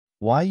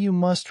Why you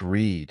must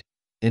read,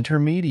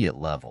 intermediate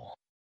level.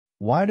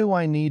 Why do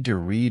I need to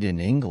read in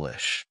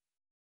English?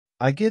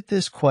 I get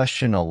this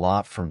question a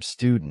lot from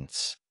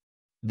students.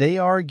 They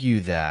argue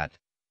that,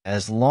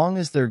 as long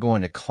as they're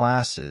going to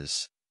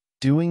classes,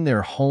 doing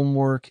their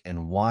homework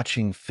and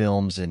watching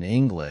films in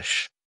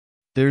English,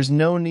 there's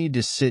no need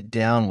to sit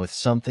down with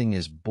something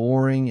as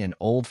boring and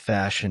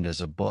old-fashioned as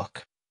a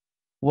book.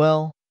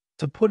 Well,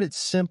 to put it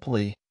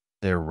simply,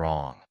 they're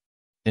wrong.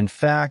 In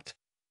fact,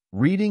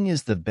 reading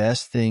is the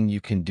best thing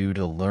you can do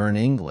to learn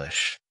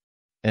English,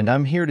 and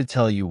I'm here to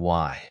tell you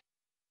why.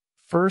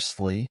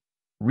 Firstly,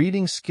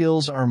 reading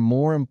skills are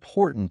more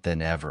important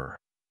than ever,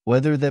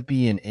 whether that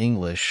be in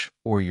English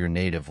or your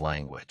native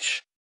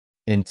language.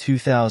 In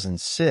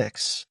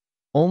 2006,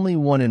 only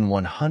 1 in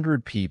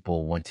 100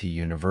 people went to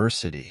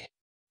university.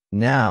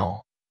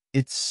 Now,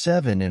 it's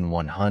 7 in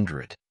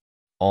 100.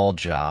 All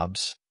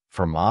jobs,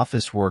 from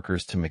office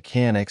workers to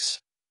mechanics,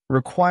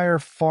 require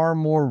far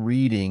more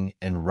reading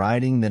and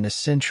writing than a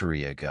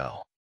century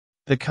ago.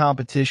 The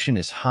competition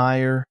is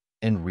higher,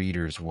 and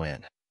readers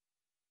win.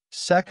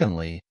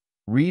 Secondly,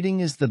 reading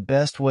is the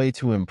best way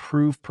to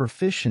improve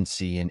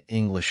proficiency in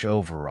English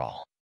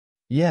overall.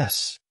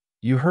 Yes,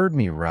 you heard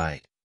me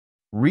right.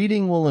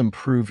 Reading will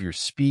improve your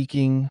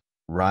speaking,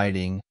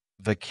 writing,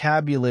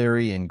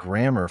 vocabulary, and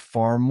grammar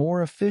far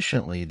more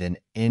efficiently than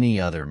any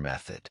other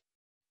method.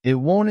 It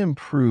won't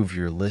improve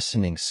your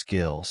listening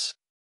skills,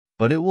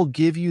 but it will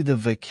give you the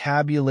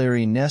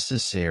vocabulary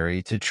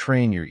necessary to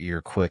train your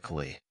ear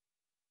quickly.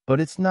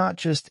 But it's not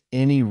just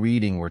any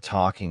reading we're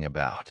talking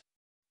about.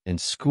 In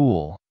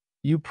school,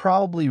 you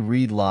probably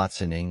read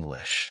lots in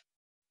English.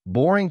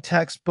 Boring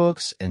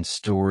textbooks and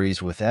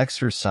stories with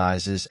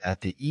exercises at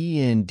the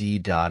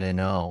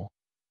end.no.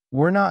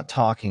 We're not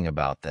talking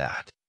about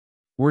that.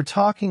 We're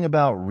talking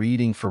about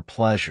reading for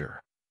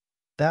pleasure.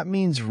 That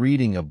means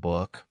reading a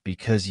book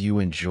because you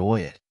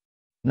enjoy it,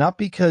 not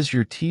because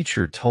your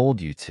teacher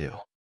told you to,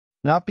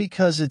 not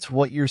because it's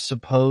what you're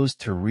supposed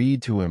to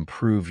read to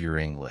improve your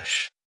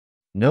English.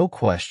 No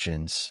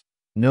questions,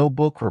 no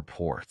book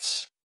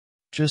reports,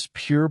 just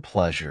pure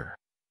pleasure.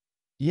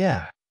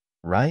 Yeah,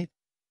 right?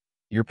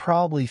 You're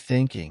probably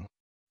thinking,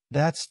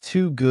 that's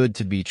too good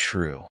to be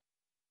true.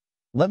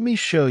 Let me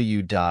show you.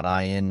 In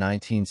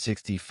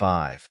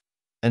 1965,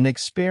 an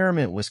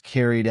experiment was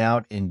carried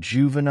out in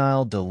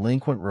juvenile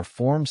delinquent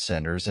reform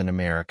centers in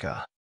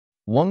America.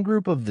 One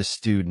group of the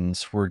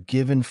students were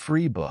given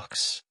free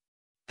books.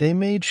 They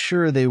made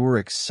sure they were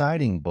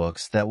exciting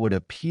books that would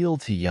appeal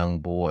to young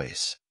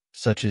boys,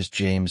 such as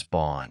James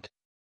Bond.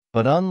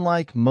 But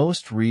unlike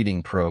most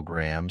reading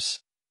programs,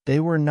 they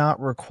were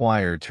not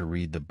required to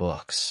read the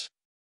books.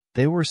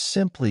 They were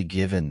simply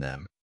given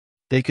them.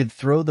 They could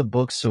throw the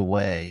books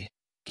away,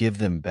 give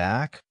them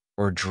back,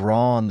 or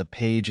draw on the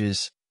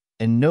pages,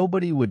 and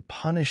nobody would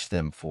punish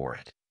them for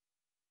it.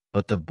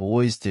 But the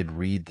boys did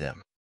read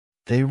them.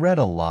 They read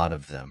a lot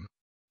of them.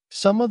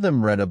 Some of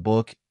them read a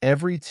book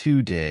every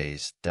 2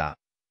 days. At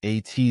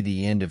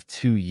the end of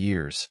 2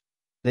 years,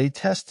 they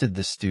tested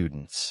the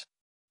students.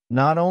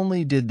 Not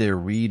only did their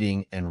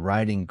reading and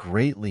writing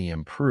greatly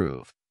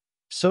improve,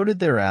 so did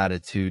their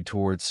attitude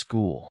towards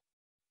school.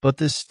 But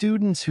the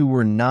students who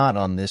were not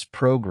on this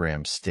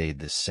program stayed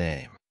the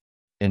same.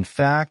 In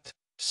fact,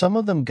 some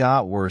of them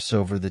got worse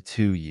over the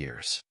 2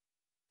 years.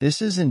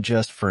 This isn't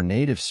just for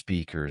native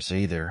speakers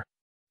either.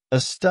 A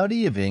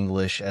study of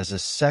English as a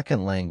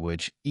second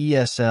language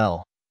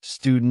 (ESL)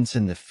 students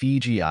in the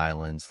Fiji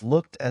Islands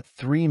looked at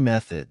 3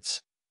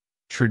 methods: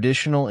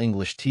 traditional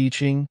English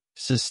teaching,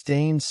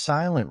 sustained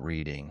silent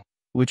reading,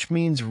 which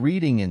means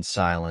reading in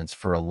silence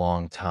for a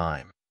long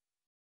time,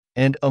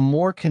 and a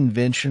more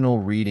conventional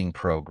reading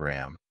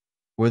program,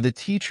 where the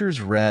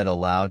teachers read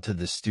aloud to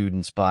the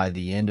students by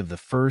the end of the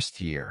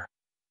first year.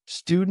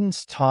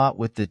 Students taught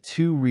with the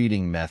 2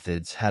 reading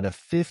methods had a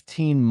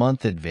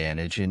 15-month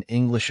advantage in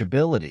English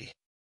ability,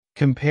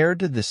 compared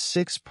to the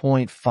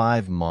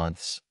 6.5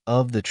 months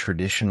of the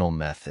traditional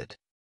method.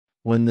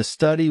 When the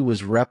study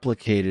was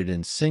replicated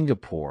in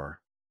Singapore,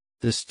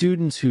 the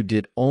students who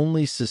did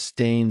only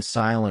sustained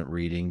silent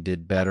reading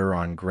did better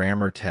on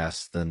grammar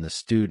tests than the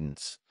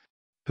students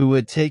who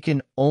had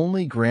taken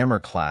only grammar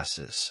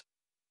classes.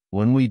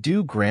 When we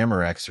do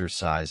grammar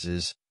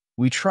exercises,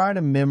 we try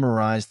to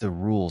memorize the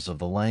rules of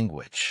the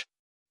language.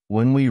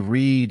 When we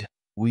read,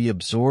 we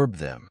absorb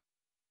them.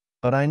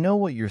 But I know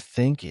what you're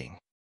thinking.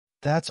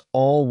 That's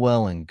all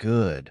well and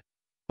good,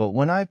 but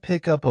when I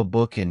pick up a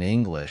book in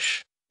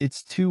English,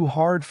 it's too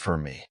hard for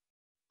me.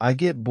 I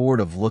get bored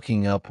of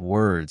looking up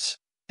words,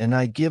 and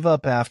I give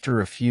up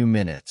after a few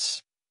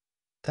minutes.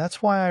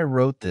 That's why I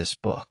wrote this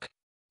book.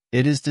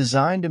 It is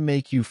designed to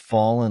make you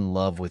fall in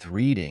love with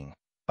reading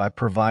by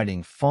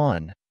providing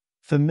fun,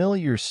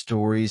 familiar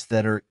stories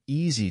that are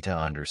easy to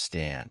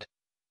understand.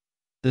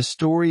 The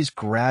stories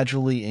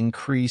gradually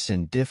increase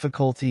in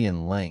difficulty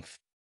and length,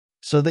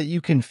 so that you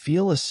can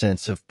feel a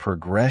sense of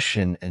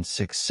progression and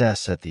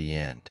success at the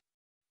end.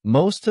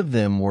 Most of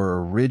them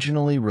were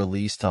originally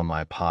released on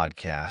my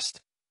podcast,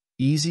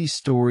 Easy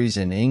Stories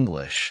in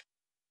English,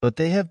 but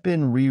they have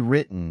been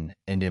rewritten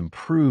and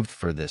improved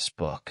for this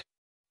book,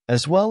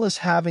 as well as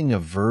having a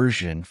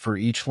version for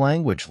each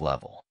language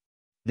level.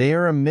 They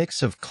are a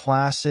mix of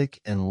classic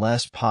and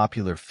less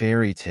popular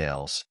fairy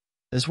tales,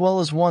 as well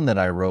as one that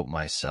I wrote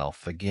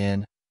myself.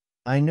 Again,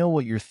 I know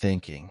what you're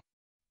thinking.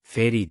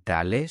 Fairy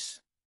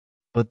tales?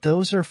 But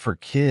those are for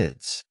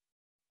kids.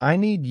 I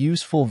need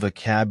useful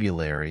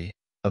vocabulary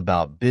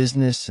about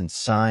business and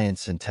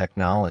science and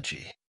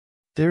technology.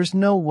 There's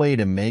no way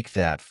to make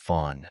that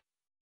fun.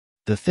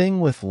 The thing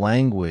with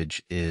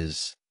language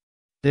is,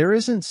 there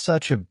isn't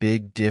such a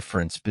big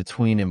difference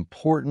between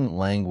important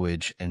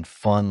language and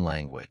fun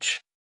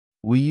language.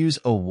 We use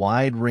a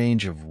wide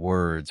range of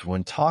words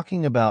when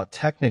talking about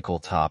technical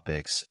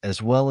topics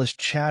as well as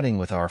chatting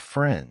with our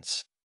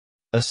friends.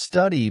 A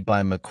study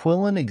by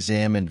McQuillan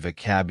examined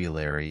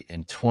vocabulary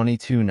in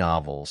 22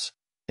 novels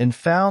and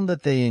found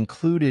that they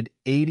included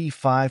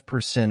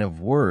 85% of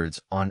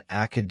words on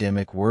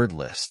academic word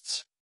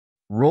lists.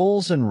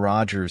 Rolls and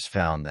Rogers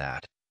found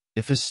that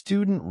if a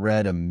student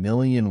read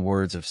 1,000,000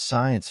 words of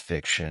science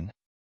fiction,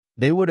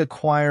 they would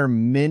acquire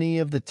many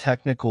of the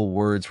technical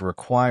words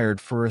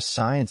required for a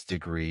science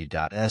degree.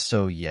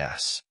 So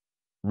yes,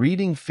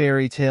 reading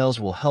fairy tales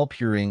will help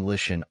your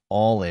English in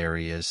all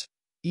areas,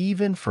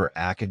 even for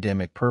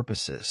academic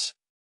purposes.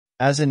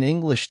 As an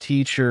English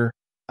teacher,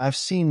 I've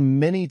seen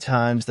many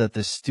times that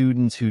the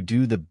students who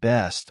do the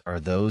best are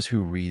those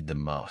who read the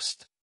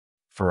most.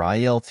 For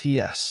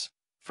IELTS,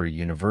 for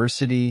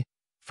university,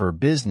 for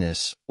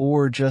business,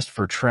 or just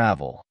for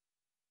travel,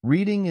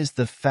 reading is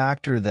the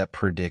factor that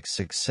predicts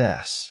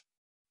success.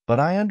 But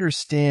I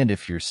understand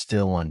if you're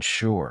still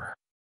unsure.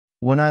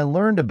 When I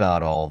learned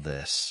about all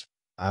this,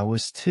 I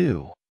was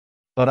too.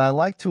 But I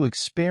like to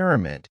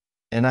experiment,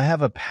 and I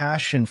have a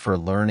passion for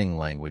learning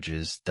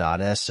languages.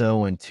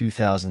 So in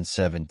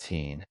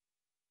 2017,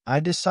 I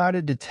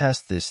decided to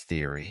test this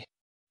theory.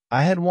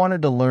 I had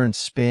wanted to learn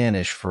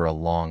Spanish for a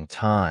long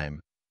time,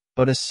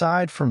 but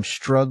aside from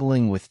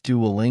struggling with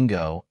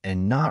Duolingo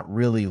and not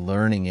really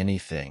learning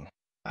anything,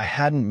 I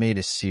hadn't made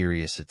a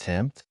serious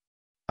attempt.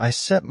 I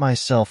set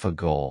myself a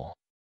goal.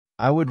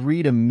 I would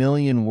read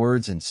 1,000,000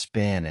 words in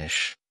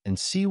Spanish and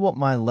see what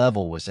my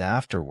level was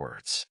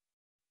afterwards.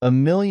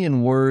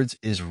 1,000,000 words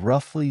is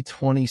roughly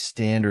 20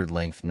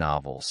 standard-length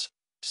novels,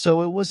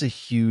 so it was a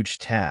huge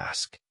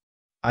task.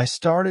 I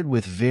started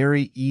with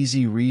very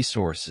easy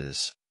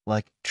resources,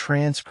 like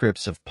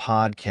transcripts of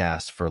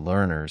podcasts for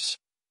learners,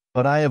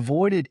 but I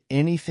avoided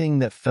anything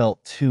that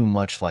felt too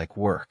much like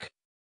work.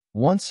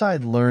 Once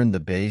I'd learned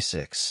the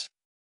basics,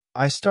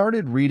 I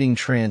started reading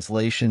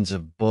translations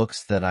of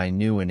books that I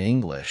knew in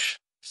English,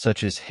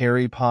 such as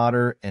Harry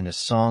Potter and A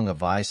Song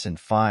of Ice and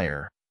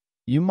Fire.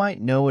 You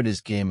might know it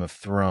as Game of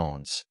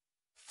Thrones.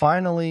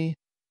 Finally,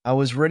 I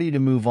was ready to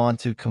move on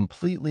to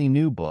completely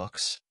new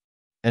books,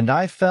 and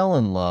I fell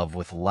in love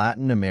with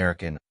Latin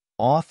American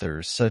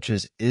authors such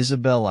as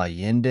Isabel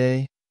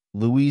Allende,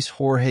 Luis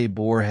Jorge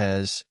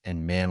Borges,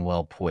 and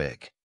Manuel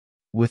Puig.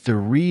 With the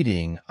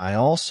reading, I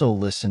also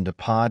listened to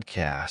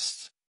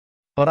podcasts,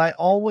 but I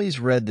always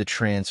read the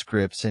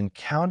transcripts and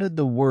counted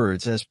the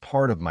words as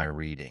part of my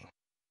reading.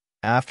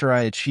 After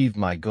I achieved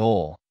my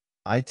goal,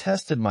 I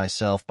tested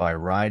myself by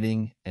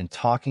writing and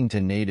talking to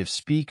native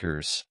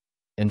speakers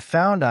and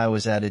found I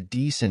was at a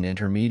decent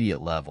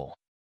intermediate level.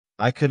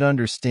 I could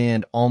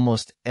understand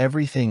almost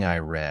everything I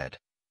read,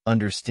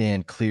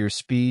 understand clear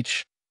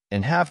speech,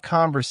 and have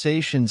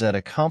conversations at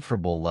a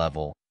comfortable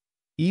level,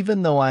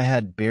 even though I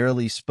had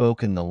barely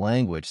spoken the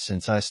language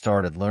since I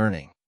started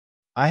learning.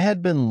 I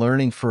had been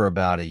learning for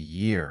about a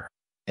year,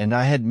 and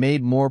I had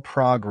made more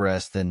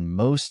progress than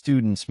most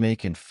students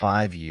make in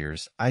 5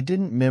 years. I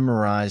didn't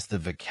memorize the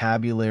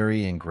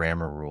vocabulary and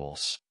grammar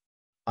rules.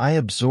 I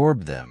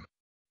absorbed them.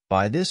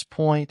 By this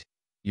point,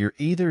 you're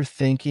either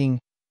thinking,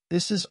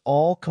 this is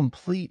all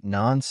complete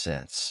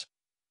nonsense,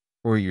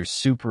 or you're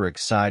super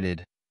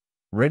excited,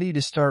 ready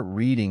to start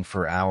reading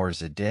for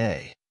hours a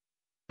day.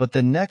 But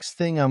the next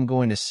thing I'm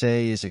going to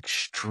say is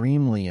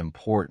extremely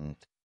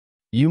important.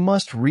 You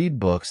must read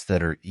books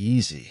that are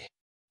easy.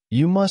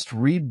 You must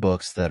read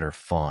books that are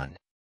fun.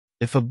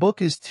 If a book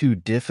is too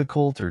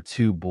difficult or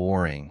too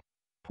boring,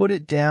 put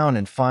it down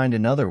and find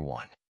another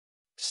one.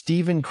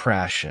 Stephen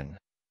Krashen,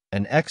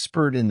 an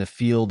expert in the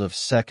field of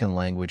second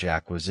language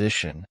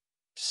acquisition,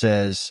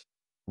 says,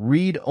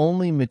 read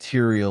only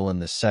material in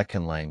the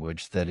second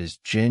language that is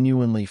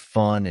genuinely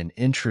fun and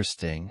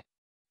interesting,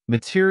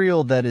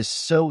 material that is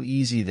so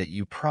easy that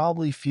you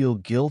probably feel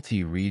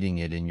guilty reading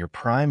it in your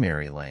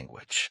primary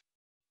language.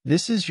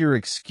 This is your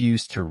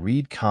excuse to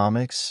read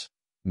comics,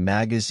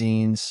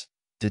 magazines,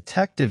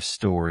 detective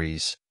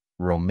stories,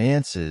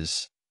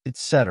 romances,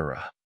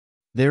 etc.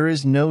 There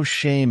is no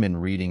shame in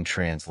reading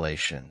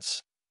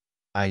translations.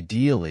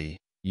 Ideally,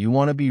 you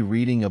want to be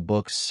reading a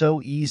book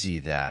so easy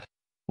that,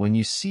 when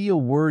you see a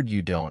word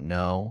you don't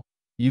know,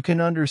 you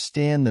can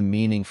understand the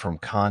meaning from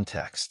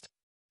context.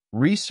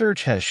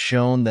 Research has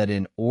shown that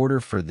in order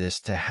for this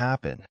to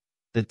happen,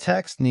 the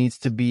text needs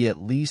to be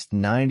at least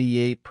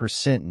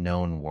 98%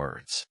 known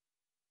words.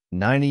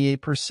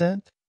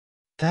 98%?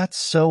 That's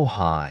so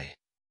high.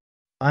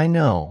 I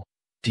know,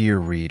 dear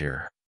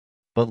reader,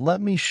 but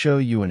let me show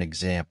you an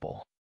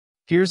example.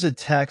 Here's a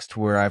text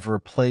where I've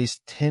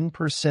replaced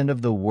 10%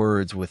 of the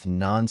words with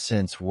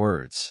nonsense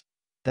words.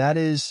 That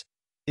is,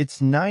 it's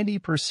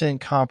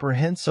 90%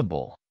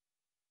 comprehensible.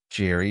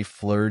 Jerry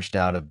flurried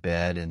out of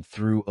bed and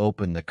threw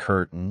open the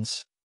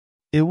curtains.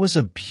 It was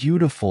a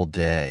beautiful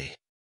day.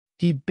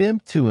 He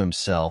bimped to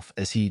himself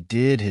as he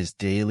did his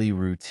daily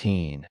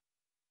routine,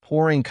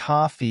 pouring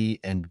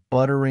coffee and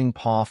buttering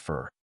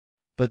poffer.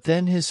 But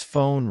then his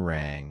phone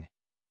rang,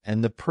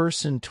 and the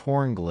person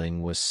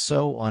twangling was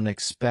so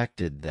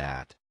unexpected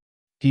that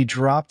he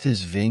dropped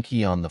his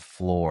Vinky on the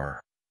floor.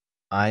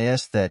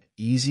 Is that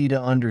easy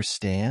to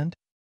understand?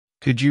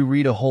 Could you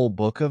read a whole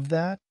book of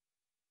that?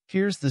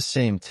 Here's the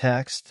same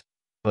text,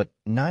 but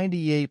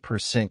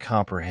 98%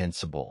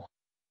 comprehensible.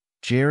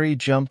 Jerry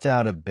jumped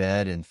out of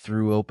bed and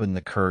threw open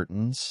the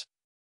curtains.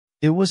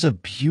 It was a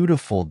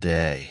beautiful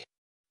day.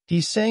 He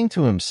sang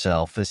to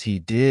himself as he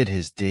did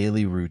his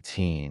daily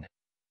routine,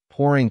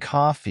 pouring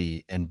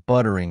coffee and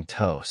buttering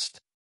toast.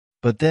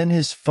 But then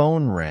his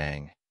phone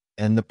rang,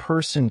 and the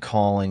person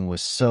calling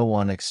was so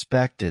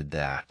unexpected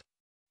that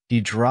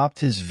he dropped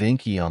his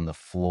Vinky on the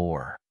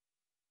floor.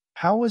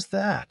 How was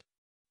that?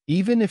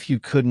 Even if you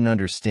couldn't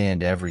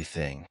understand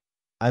everything,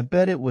 I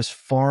bet it was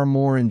far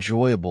more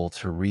enjoyable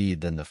to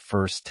read than the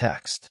first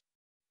text.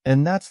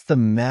 And that's the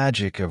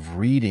magic of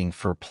reading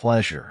for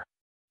pleasure.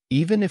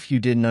 Even if you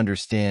didn't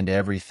understand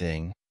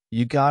everything,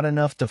 you got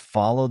enough to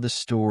follow the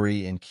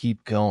story and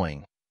keep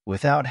going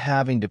without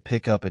having to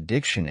pick up a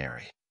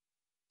dictionary.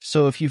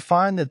 So if you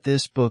find that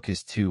this book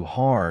is too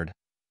hard,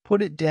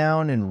 put it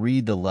down and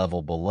read the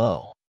level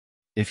below.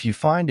 If you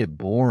find it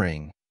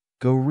boring,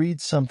 go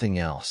read something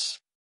else.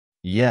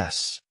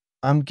 Yes,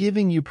 I'm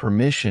giving you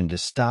permission to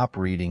stop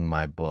reading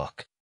my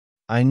book.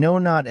 I know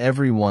not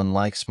everyone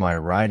likes my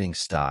writing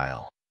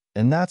style,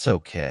 and that's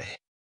okay.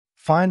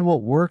 Find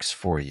what works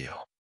for you.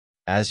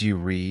 As you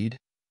read,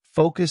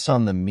 focus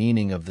on the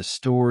meaning of the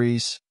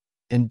stories,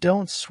 and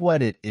don't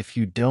sweat it if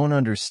you don't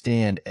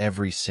understand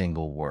every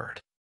single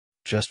word.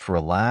 Just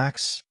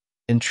relax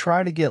and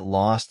try to get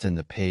lost in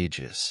the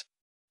pages.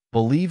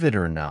 Believe it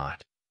or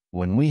not,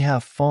 when we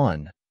have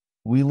fun,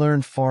 we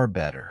learn far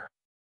better.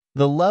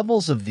 The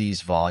levels of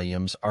these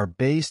volumes are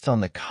based on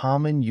the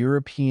Common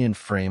European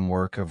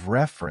Framework of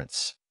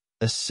Reference,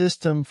 a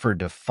system for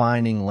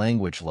defining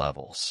language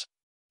levels.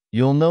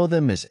 You'll know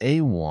them as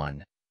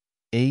A1,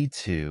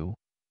 A2,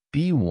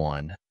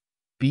 B1,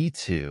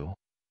 B2,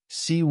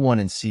 C1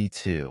 and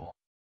C2.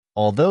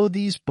 Although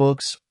these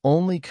books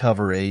only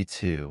cover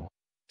A2,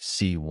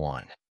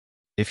 C1.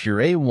 If you're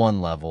A1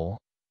 level,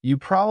 you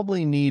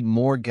probably need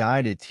more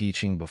guided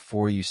teaching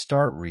before you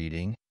start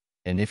reading,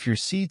 and if you're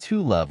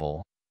C2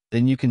 level,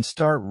 then you can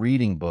start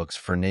reading books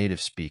for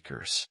native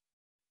speakers.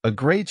 A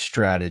great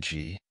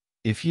strategy,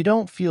 if you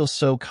don't feel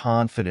so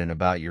confident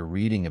about your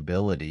reading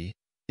ability,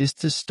 is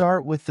to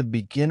start with the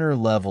beginner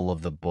level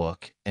of the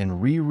book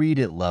and reread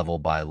it level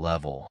by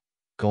level,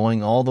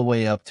 going all the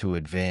way up to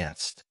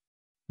advanced.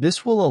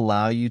 This will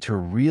allow you to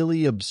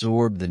really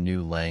absorb the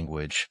new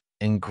language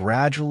and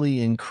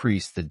gradually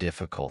increase the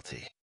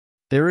difficulty.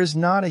 There is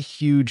not a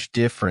huge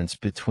difference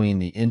between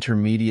the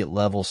intermediate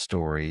level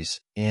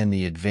stories and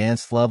the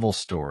advanced level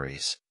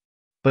stories,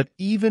 but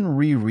even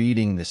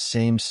rereading the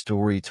same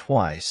story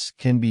twice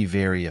can be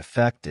very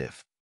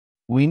effective.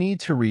 We need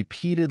to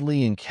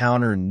repeatedly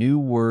encounter new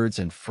words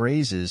and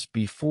phrases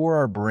before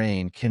our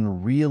brain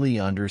can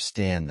really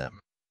understand them.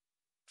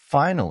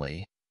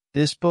 Finally,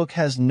 this book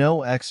has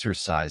no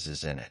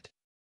exercises in it.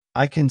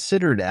 I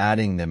considered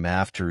adding them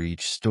after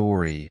each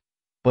story,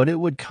 but it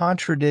would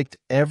contradict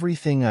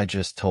everything I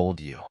just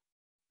told you.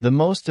 The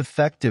most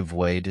effective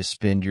way to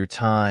spend your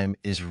time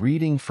is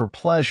reading for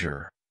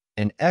pleasure,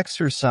 and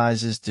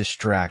exercises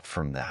distract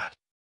from that.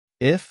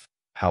 If,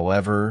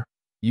 however,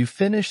 you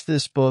finish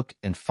this book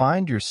and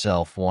find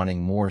yourself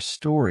wanting more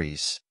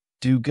stories,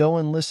 do go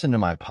and listen to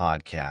my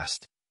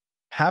podcast.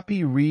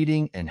 Happy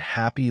reading and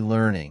happy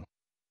learning.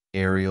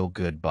 Ariel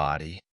Goodbody.